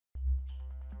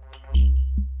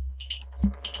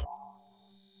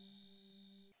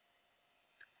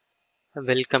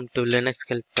Welcome to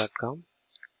linuxhelp.com.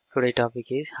 Today's topic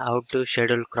is how to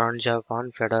schedule Cron Job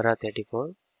on Fedora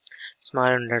 34.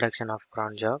 Small introduction of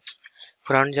Cron Job.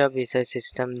 Cron Job is a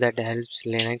system that helps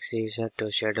Linux user to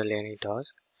schedule any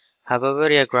task. However,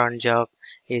 a cron job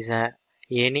is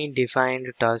any defined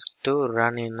task to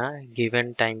run in a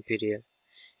given time period.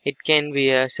 It can be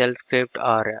a shell script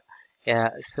or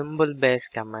a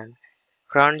symbol-based command.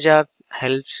 Cron job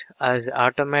helps us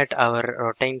automate our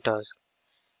routine tasks.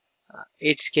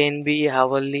 It can be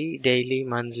hourly, daily,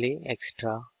 monthly,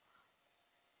 extra.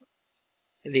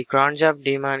 The cron job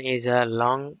daemon is a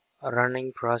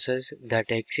long-running process that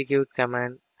executes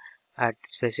command at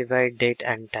specified date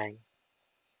and time.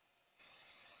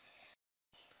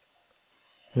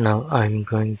 Now I'm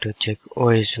going to check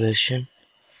OS version.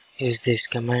 Use this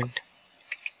command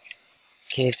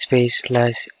cat space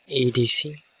slash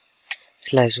edc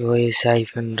slash os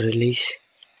hyphen release.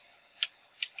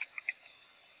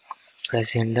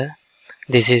 Press enter.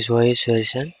 This is OS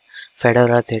version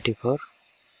Fedora 34,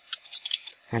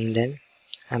 and then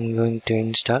I'm going to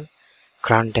install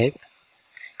cron type.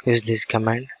 Use this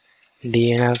command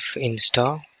dnf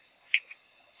install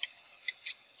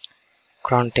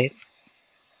cron type.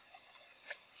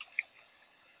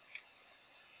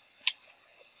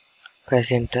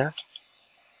 Press enter.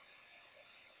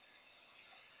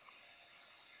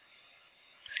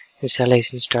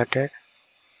 Installation started.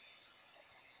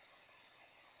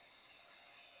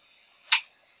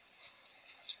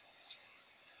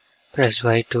 Press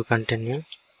Y to continue.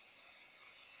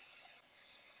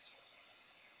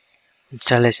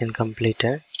 Installation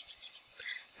completed.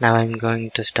 Now I'm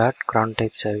going to start cron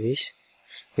type service.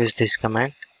 Use this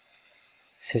command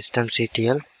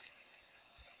systemctl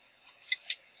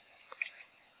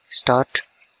start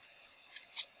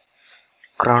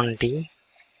cron d.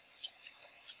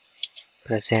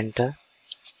 Press enter.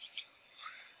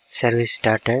 Service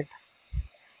started,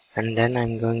 and then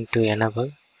I'm going to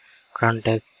enable cron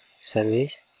type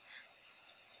service.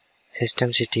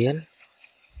 Systemctl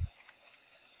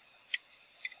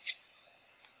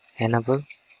enable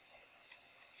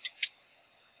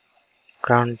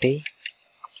cron d.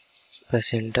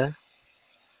 Press enter.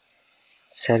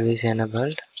 Service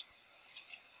enabled,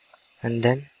 and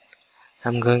then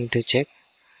I'm going to check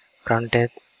cron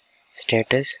type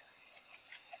status.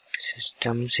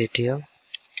 Systemctl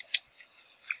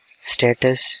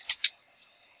status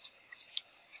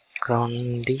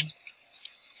cron d.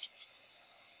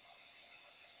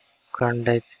 Cron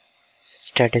type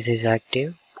status is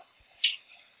active.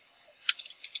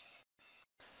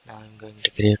 Now I'm going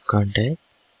to create cron type.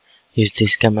 Use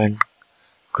this command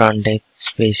cron type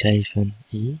space hyphen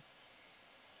e.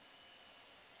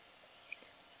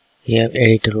 Here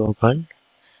editor open.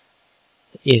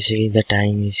 You see the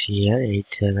time is here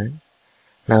 8:07.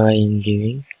 Now I am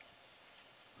giving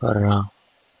for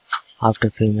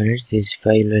after 5 minutes this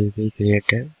file will be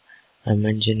created. I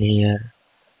mention here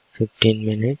 15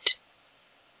 minutes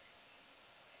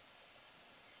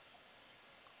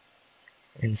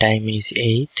and time is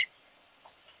 8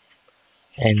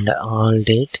 and all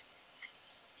date,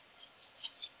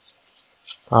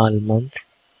 all month,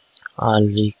 all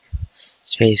week,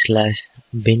 space slash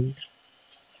bin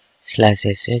slash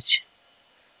sh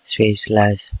space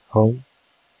slash home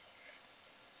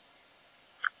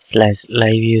slash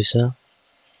live user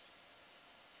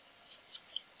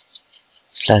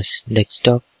slash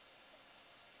desktop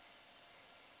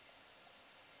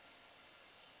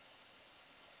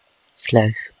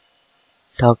slash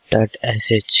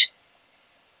talk.sh.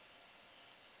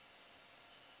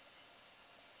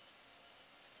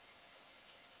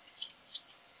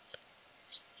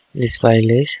 This file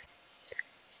is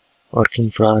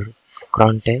working for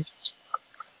cron type.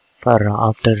 For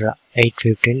after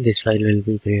 8:15 this file will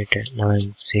be created. Now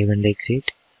I'm save and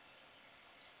exit.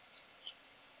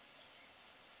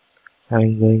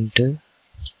 I'm going to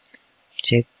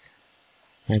check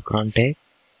my cron type.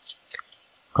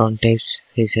 Cron type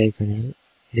is hyphen.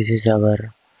 This is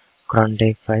our cron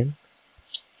type file.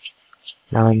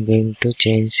 Now I'm going to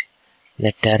change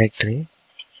the directory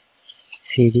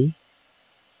cd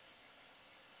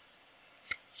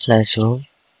slash home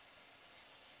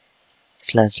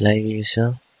slash live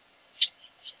user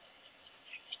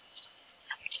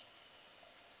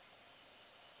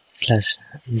slash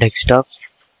desktop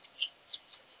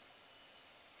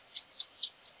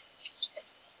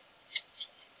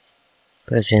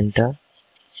press enter.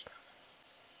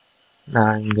 Now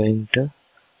I'm going to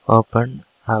open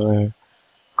our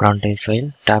cron type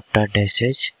file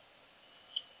tab.sh.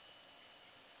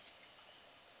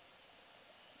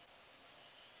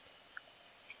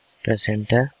 Press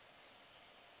enter.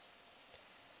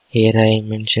 Here I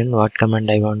mention what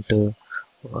command I want to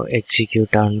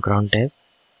execute on cron tab.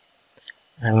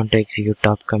 I want to execute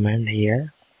top command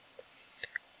here,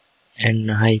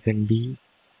 n-b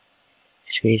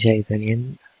space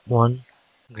 -n 1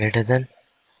 greater than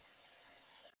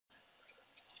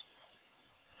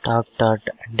top dot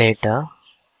data.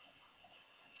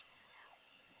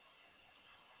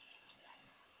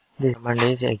 This command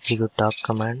is execute top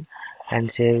command and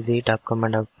save the top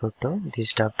command output to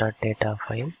this top dot data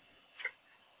file.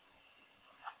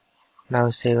 Now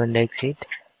save and exit.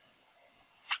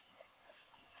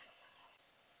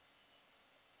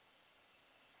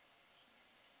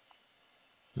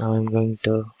 Now I'm going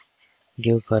to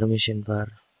give permission for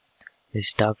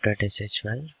this top.sh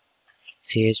file.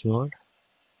 Chmod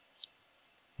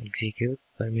execute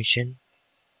permission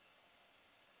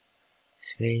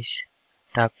space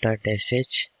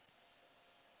top.sh.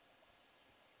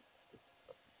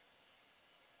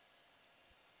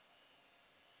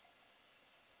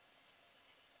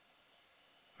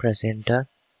 Press enter.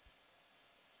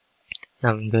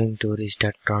 Now I'm going to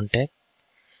restart cron tab.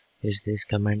 Use this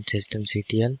command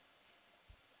systemctl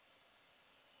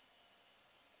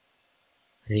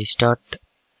restart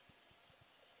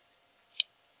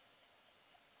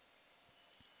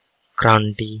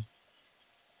cron t.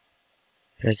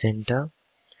 Press enter.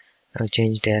 Now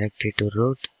change directory to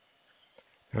root.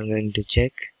 I'm going to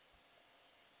check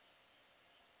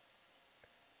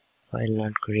file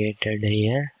not created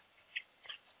here.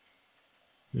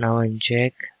 Now I'm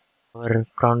check our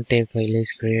cron tab file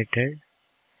is created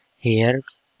here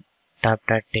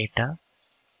top.data.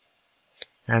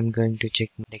 I'm going to check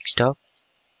my desktop.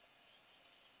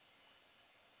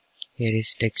 Here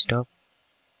is desktop.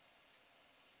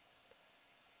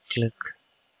 Click.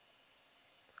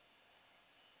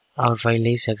 Our file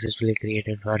is successfully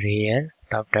created for here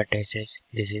top.sh.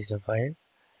 This is the file.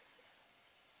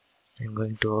 I'm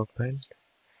going to open.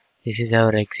 This is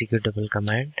our executable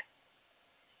command.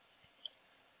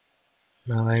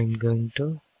 Now I'm going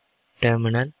to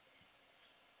terminal.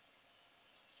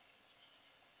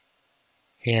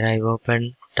 Here I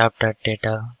open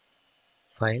top.data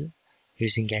file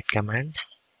using cat command.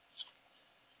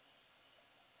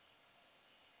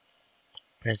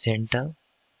 Press enter.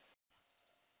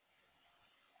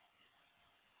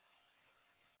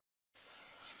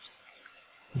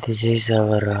 This is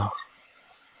our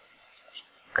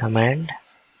command.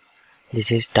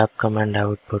 This is top command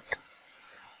output.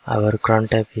 Our cron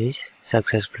tab is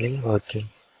successfully working.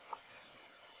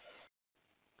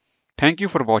 Thank you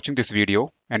for watching this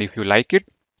video, and if you like it,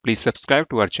 please subscribe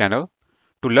to our channel.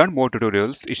 To learn more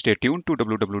tutorials, stay tuned to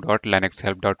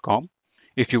www.linuxhelp.com.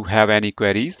 If you have any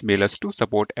queries, mail us to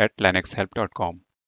support@linuxhelp.com.